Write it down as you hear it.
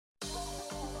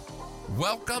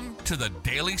Welcome to the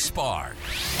Daily Spark,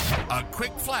 a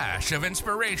quick flash of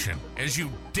inspiration as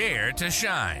you dare to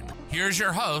shine. Here's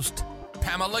your host,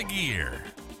 Pamela Gear.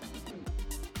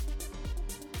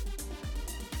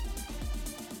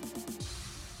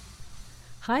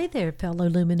 Hi there, fellow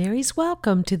luminaries.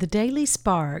 Welcome to the Daily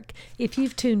Spark. If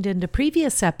you've tuned into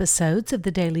previous episodes of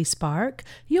the Daily Spark,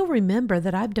 you'll remember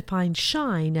that I've defined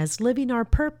shine as living our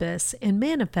purpose and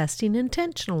manifesting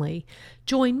intentionally.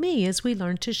 Join me as we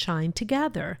learn to shine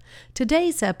together.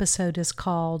 Today's episode is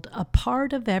called A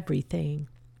Part of Everything.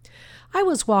 I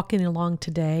was walking along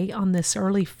today on this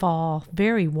early fall,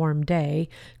 very warm day,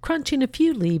 crunching a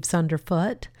few leaves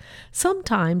underfoot.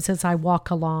 Sometimes as I walk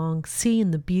along,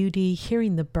 seeing the beauty,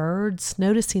 hearing the birds,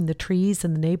 noticing the trees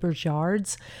in the neighbors'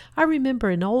 yards, I remember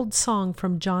an old song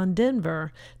from John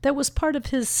Denver that was part of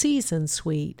his season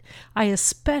suite. I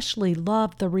especially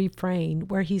loved the refrain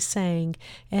where he sang,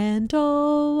 "And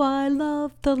oh, I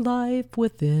love the life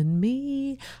within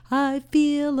me. I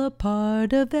feel a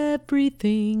part of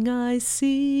everything I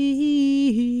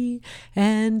see.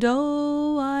 And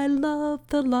oh, I love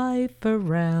the life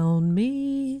around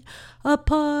me. A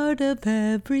part of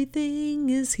everything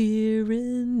is here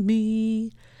in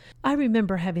me." I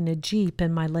remember having a Jeep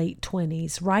in my late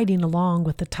 20s, riding along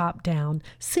with the top down,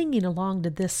 singing along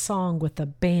to this song with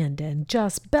abandon,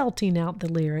 just belting out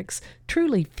the lyrics,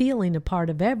 truly feeling a part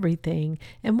of everything,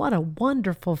 and what a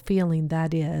wonderful feeling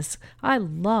that is. I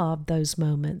love those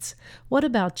moments. What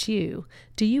about you?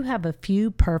 Do you have a few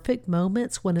perfect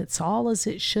moments when it's all as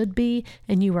it should be,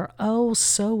 and you are oh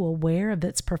so aware of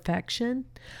its perfection?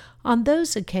 On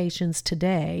those occasions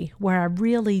today, where I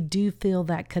really do feel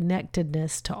that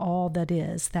connectedness to all that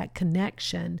is, that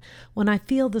connection, when I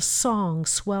feel the song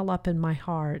swell up in my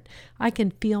heart, I can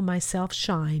feel myself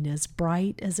shine as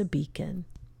bright as a beacon.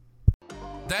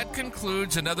 That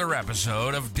concludes another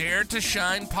episode of Dare to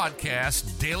Shine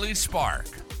Podcast Daily Spark,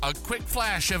 a quick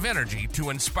flash of energy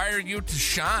to inspire you to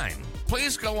shine.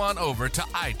 Please go on over to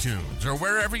iTunes or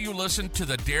wherever you listen to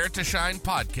the Dare to Shine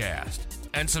podcast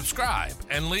and subscribe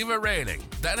and leave a rating.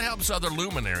 That helps other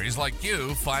luminaries like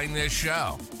you find this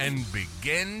show and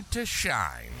begin to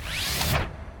shine.